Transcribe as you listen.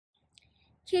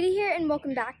Katie here and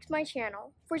welcome back to my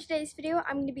channel. For today's video,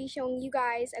 I'm going to be showing you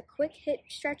guys a quick hip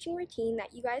stretching routine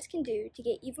that you guys can do to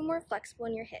get even more flexible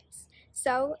in your hips.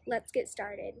 So let's get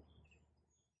started.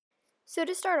 So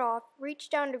to start off, reach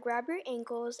down to grab your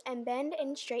ankles and bend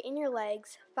and straighten your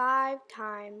legs 5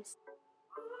 times.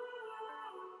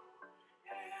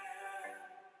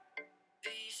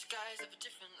 These skies have a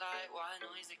different light, white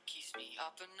noise that keeps me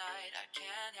up at night. I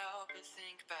can't help but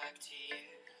think back to you.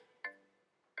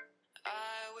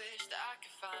 I wish that I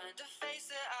could find a face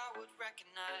that I would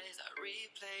recognize. I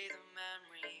replay the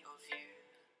memory of you.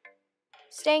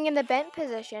 Staying in the bent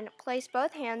position, place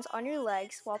both hands on your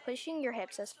legs while pushing your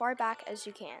hips as far back as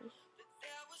you can. But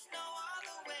there was no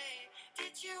other way.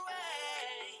 Did you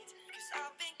wait? 'Cause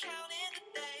I've been counting the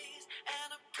days,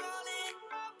 and I'm calling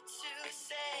up to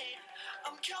say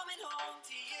I'm coming home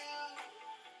to you.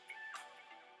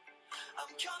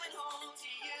 I'm coming home to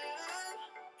you.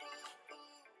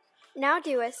 Now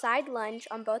do a side lunge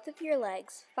on both of your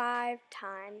legs 5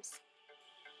 times.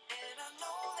 And I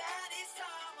know that it's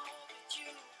time home with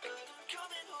you, but I'm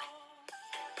coming home.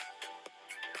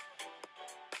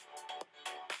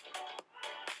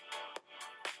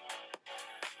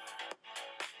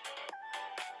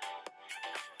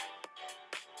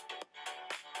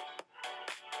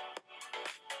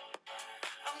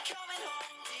 I'm coming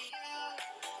home to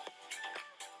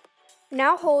you.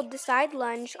 Now hold the side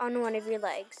lunge on one of your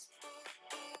legs.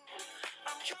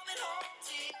 I'm coming home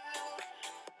to you.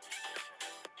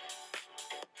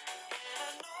 And I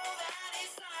know that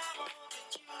it's time home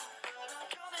with you, but I'm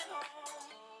coming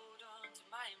home. Hold on to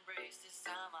my embrace this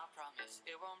time, I promise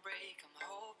it won't break. I'm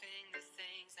hoping that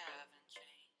things haven't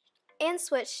changed. And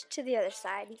switch to the other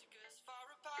side. Took us far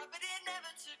apart, but it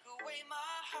never took away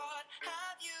my heart.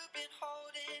 Have you been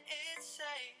holding it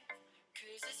safe?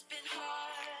 'Cause it's been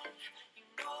hard. You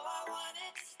know I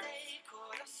wanted to stay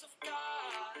caught us off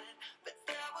guard, but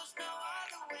there was no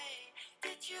other way.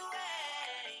 Did you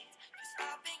wait? 'Cause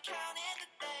I've been counting the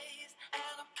days,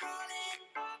 and I'm calling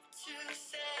up to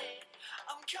say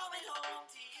I'm coming home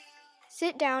to you.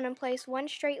 Sit down and place one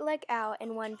straight leg out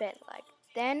and one bent leg.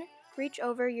 Then reach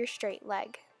over your straight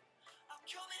leg. I'm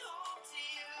coming home to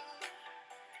you.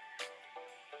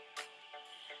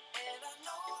 And I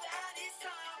know that it's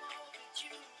time home with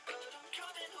you, but I'm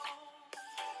coming home.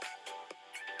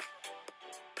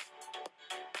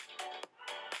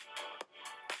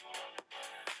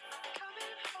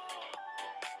 Coming home.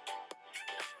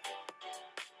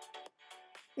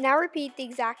 Now repeat the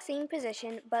exact same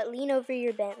position, but lean over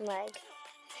your bent leg.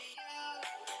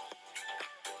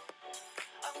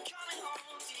 I'm coming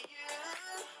home to you.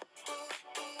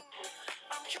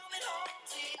 I'm coming home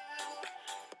to you.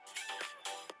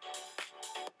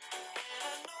 And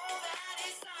I know that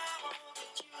it's time home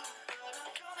with you, but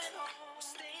I'm coming home. We'll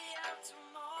stay out till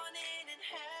morning and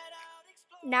head out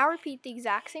exploring. Now repeat the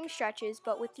exact same stretches,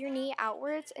 but with your knee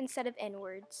outwards instead of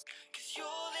inwards. 'Cause your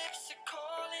lips are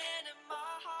calling and my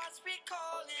heart's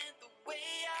recalling the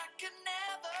way I could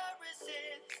never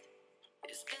resist.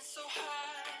 It's been so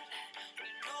hard.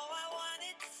 You know I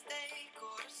wanted to stay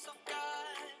caught us off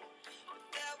guard,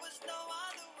 but there was no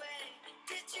other way.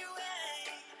 Did you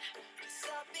wait? 'Cause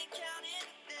I've been counting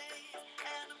the days,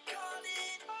 and I'm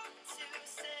calling up to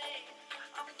say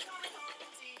I'm coming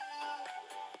home to you.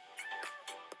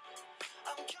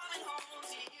 I'm coming home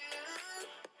to you.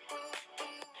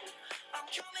 I'm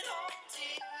coming home to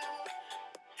you.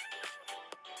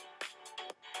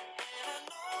 And I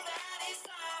know that it's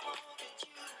time home with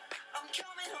you. I'm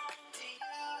coming home to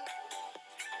you.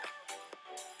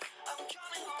 I'm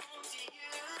coming home to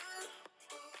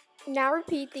you. Now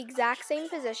repeat the exact same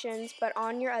positions, but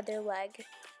on your other leg. And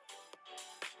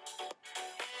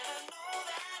I know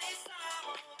that it's time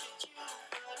home with you,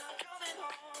 but I'm coming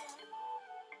home.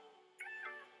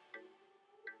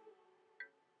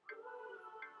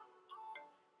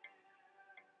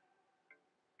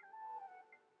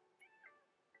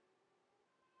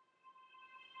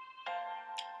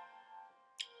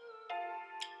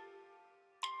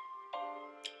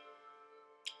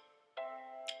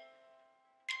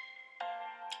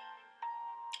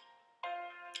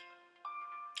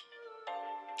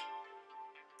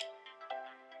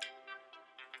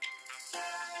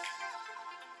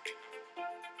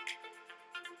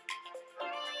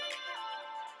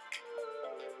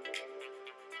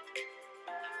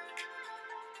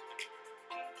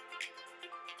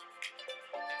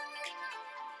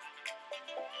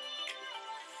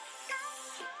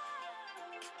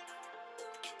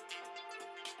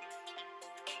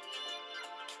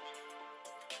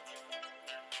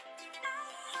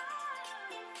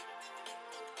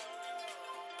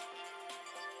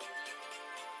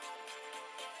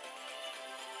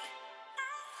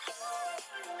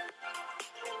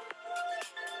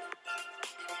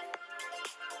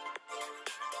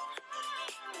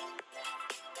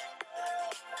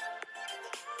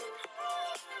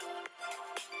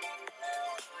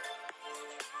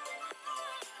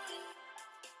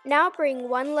 Now bring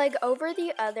one leg over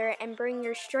the other and bring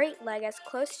your straight leg as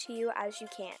close to you as you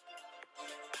can.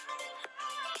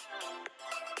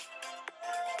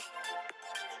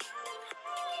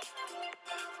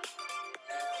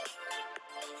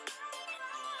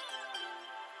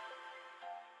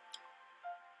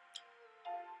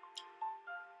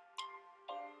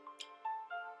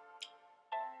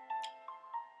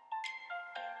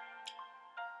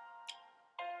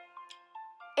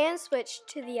 And switch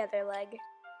to the other leg.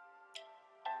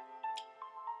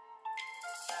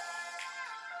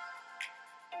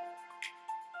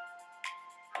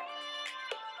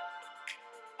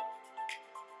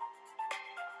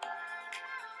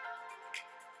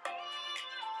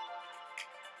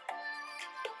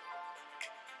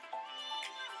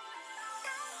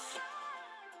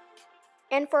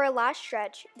 And for a last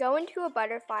stretch, go into a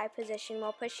butterfly position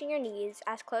while pushing your knees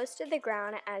as close to the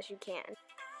ground as you can.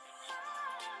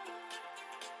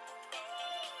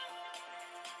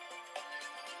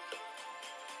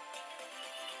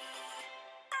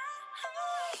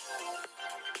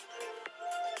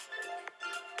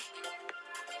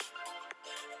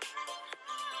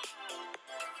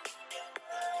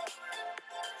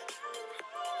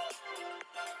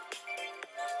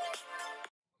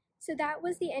 So that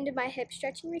was the end of my hip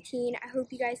stretching routine. I hope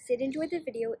you guys did enjoy the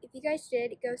video. If you guys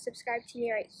did, go subscribe to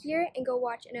me right here and go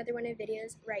watch another one of the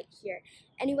videos right here.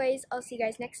 Anyways, I'll see you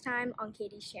guys next time on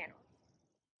Katie's channel.